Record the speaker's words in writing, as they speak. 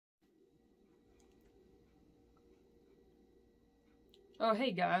Oh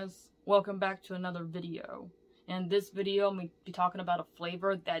hey guys, welcome back to another video. In this video I'm going to be talking about a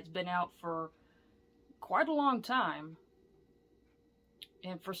flavor that's been out for quite a long time.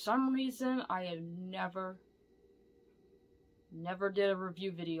 And for some reason I have never did a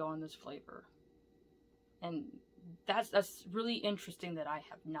review video on this flavor. And that's really interesting that I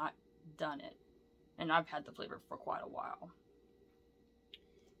have not done it. And I've had the flavor for quite a while.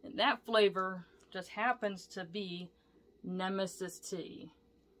 And that flavor just happens to be Nemesis Tea.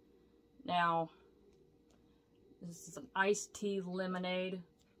 Now, this is an iced tea lemonade.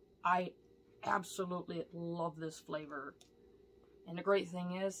 I absolutely love this flavor. And the great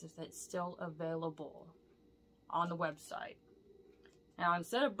thing is that it's still available on the website. Now,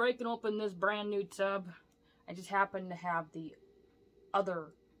 instead of breaking open this brand new tub, I just happen to have the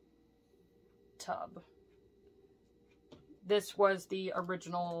other tub. This was the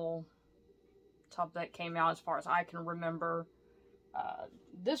original tub that came out as far as I can remember.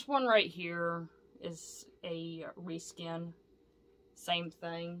 This one right here is a reskin. Same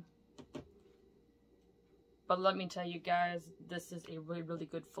thing. But let me tell you guys, this is a really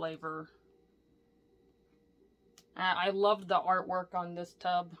good flavor. I loved the artwork on this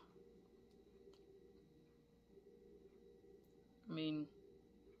tub. I mean,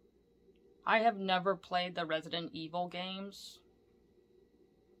 I have never played the Resident Evil games.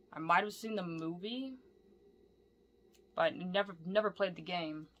 I might have seen the movie, but never played the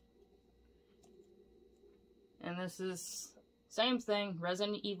game. And this is same thing,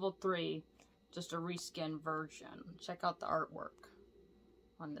 Resident Evil 3, just a reskin version. Check out the artwork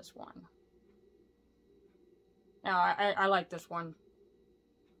on this one. Now, I like this one.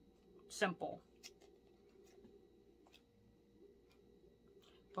 Simple.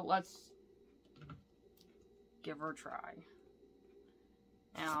 But let's give her a try.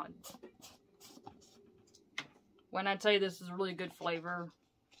 Now, when I tell you this is a really good flavor,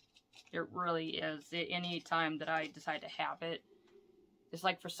 it really is. Any time that I decide to have it, it's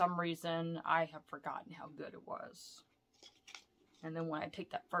like for some reason I have forgotten how good it was. And then when I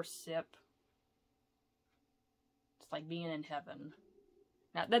take that first sip, it's like being in heaven.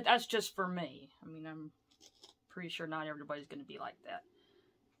 Now, that's just for me. I mean, I'm pretty sure not everybody's going to be like that.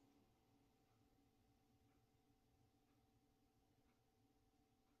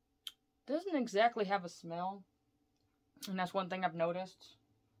 Doesn't exactly have a smell, and that's one thing I've noticed.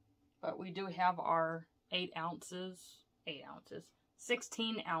 But we do have our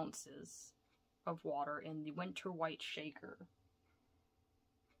 16 ounces of water in the Winter White Shaker.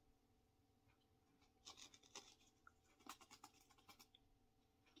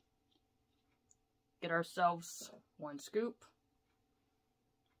 Get ourselves one scoop.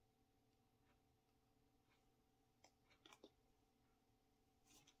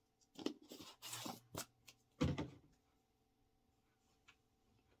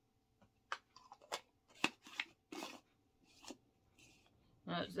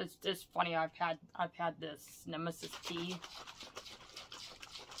 It's funny. I've had this Nemesis Tea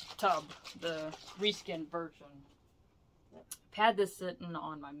tub, the reskin version. I've had this sitting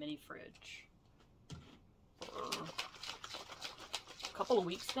on my mini fridge for a couple of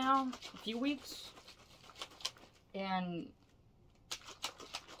weeks now, a few weeks, and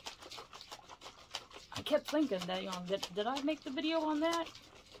I kept thinking that, did I make the video on that?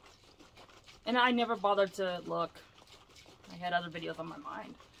 And I never bothered to look. I had other videos on my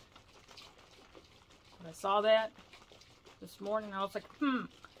mind. But I saw that this morning, I was like,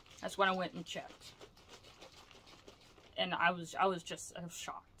 That's when I went and checked. And I was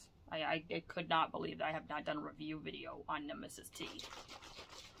shocked. I could not believe that I have not done a review video on Nemesis Tea.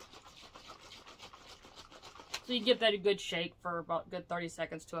 So you give that a good shake for about a good 30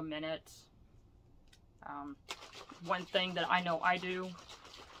 seconds to a minute. One thing that I know I do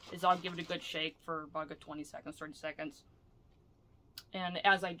is I'll give it a good shake for about a good 20 seconds, 30 seconds. And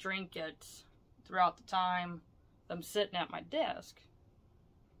as I drink it throughout the time I'm sitting at my desk,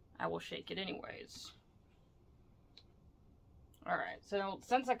 I will shake it anyways. Alright, so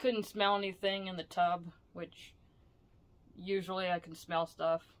since I couldn't smell anything in the tub, which usually I can smell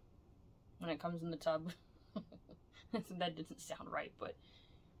stuff when it comes in the tub. That doesn't sound right, but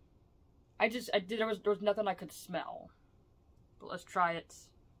there was nothing I could smell. But let's try it.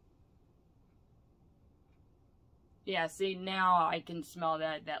 Yeah, see, now I can smell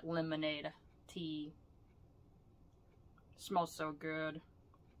that lemonade tea. It smells so good.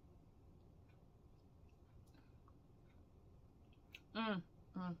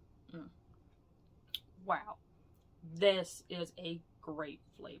 Wow. This is a great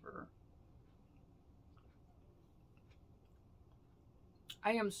flavor.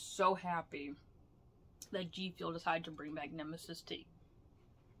 I am so happy that G Fuel decided to bring back Nemesis Tea.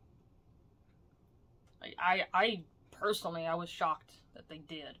 I personally, I was shocked that they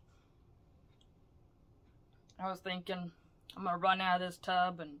did. I was thinking, I'm gonna run out of this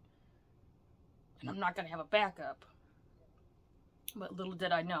tub and I'm not gonna have a backup. But little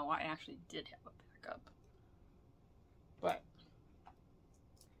did I know, I actually did have a backup. But,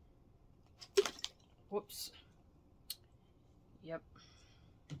 whoops. Yep.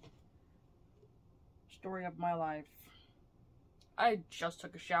 Story of my life. I just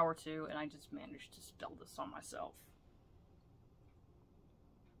took a shower too, and I just managed to spill this on myself.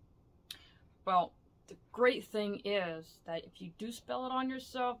 Well, the great thing is that if you do spill it on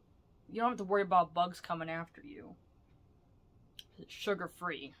yourself, you don't have to worry about bugs coming after you. It's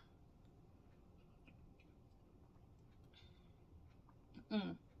sugar-free.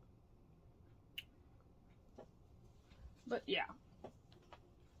 But yeah.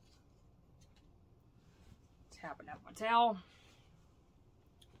 Tapping out my towel.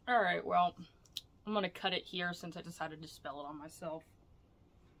 Alright, well, I'm going to cut it here since I decided to spill it on myself.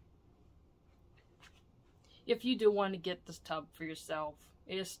 If you do want to get this tub for yourself,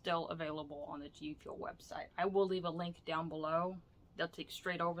 it is still available on the GFUEL website. I will leave a link down below. They'll take you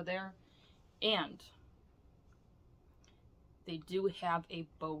straight over there. And they do have a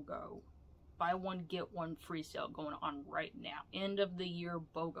BOGO. Buy one, get one free sale going on right now. End of the year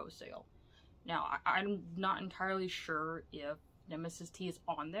BOGO sale. Now, I'm not entirely sure if Nemesis Tea is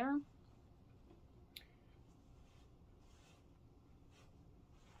on there.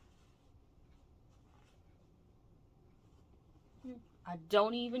 I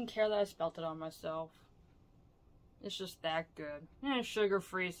don't even care that I spelt it on myself. It's just that good. And it's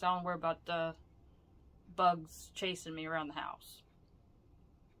sugar-free, so I don't worry about the bugs chasing me around the house.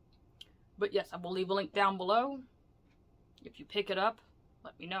 But yes, I will leave a link down below. If you pick it up,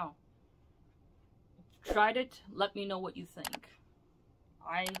 let me know. If you tried it, let me know what you think.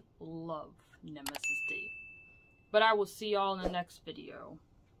 I love Nemesis Tea. But I will see y'all in the next video.